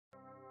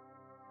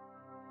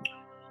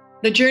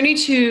The journey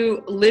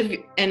to live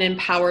an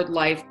empowered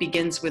life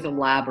begins with a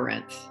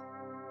labyrinth.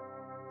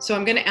 So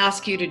I'm going to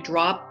ask you to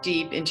drop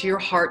deep into your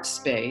heart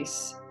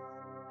space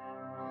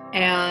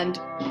and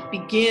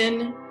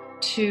begin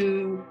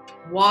to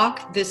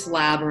walk this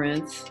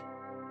labyrinth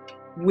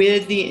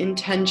with the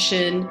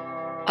intention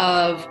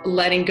of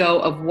letting go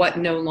of what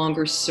no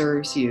longer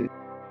serves you.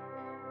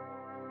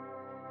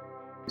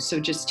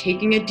 So just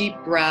taking a deep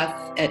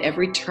breath at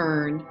every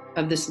turn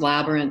of this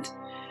labyrinth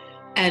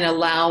and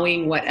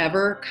allowing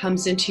whatever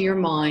comes into your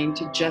mind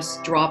to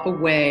just drop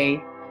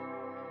away,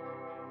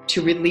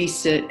 to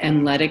release it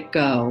and let it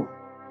go,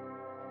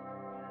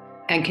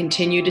 and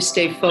continue to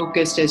stay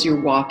focused as you're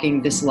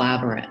walking this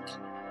labyrinth.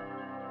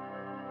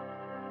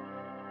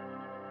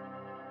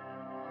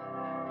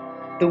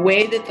 The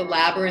way that the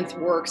labyrinth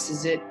works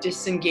is it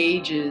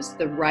disengages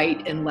the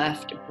right and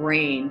left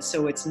brain,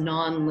 so it's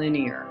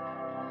non-linear.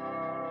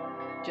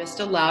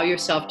 Just allow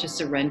yourself to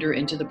surrender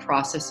into the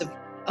process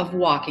of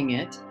walking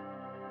it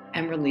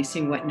and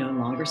releasing what no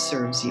longer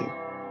serves you.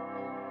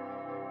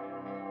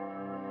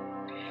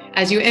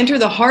 As you enter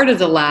the heart of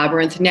the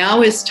labyrinth,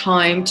 now is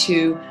time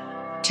to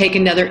take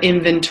another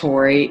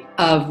inventory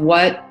of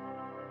what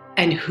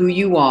and who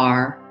you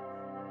are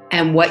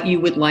and what you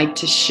would like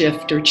to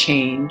shift or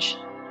change,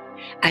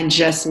 and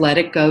just let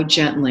it go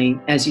gently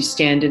as you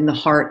stand in the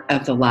heart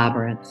of the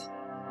labyrinth.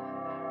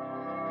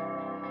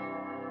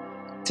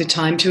 It's a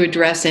time to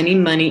address any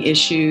money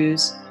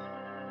issues,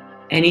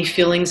 any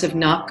feelings of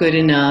not good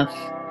enough,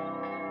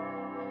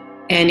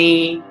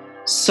 any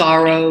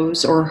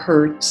sorrows or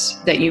hurts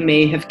that you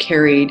may have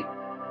carried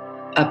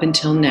up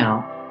until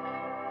now.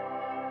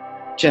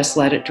 Just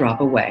let it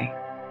drop away.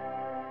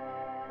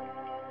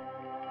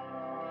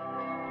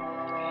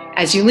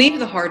 As you leave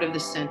the heart of the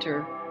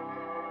center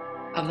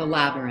of the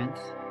labyrinth,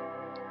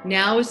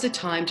 now is the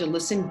time to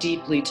listen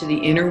deeply to the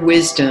inner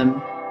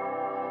wisdom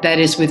that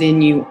is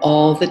within you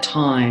all the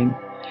time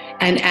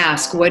and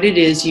ask what it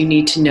is you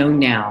need to know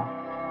now.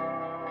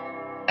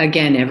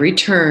 Again, every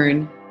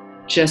turn,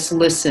 just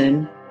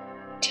listen,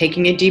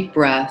 taking a deep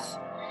breath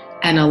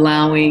and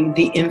allowing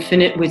the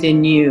infinite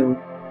within you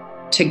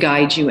to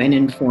guide you and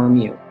inform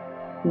you.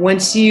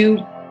 Once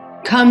you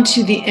come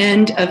to the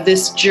end of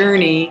this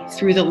journey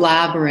through the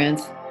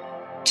labyrinth,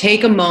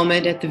 take a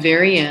moment at the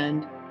very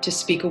end to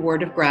speak a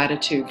word of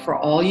gratitude for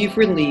all you've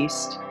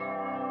released,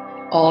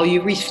 all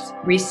you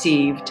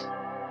received,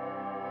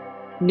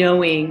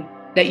 knowing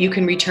that you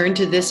can return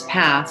to this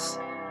path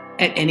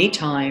at any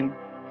time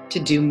to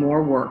do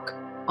more work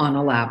on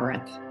a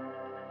labyrinth.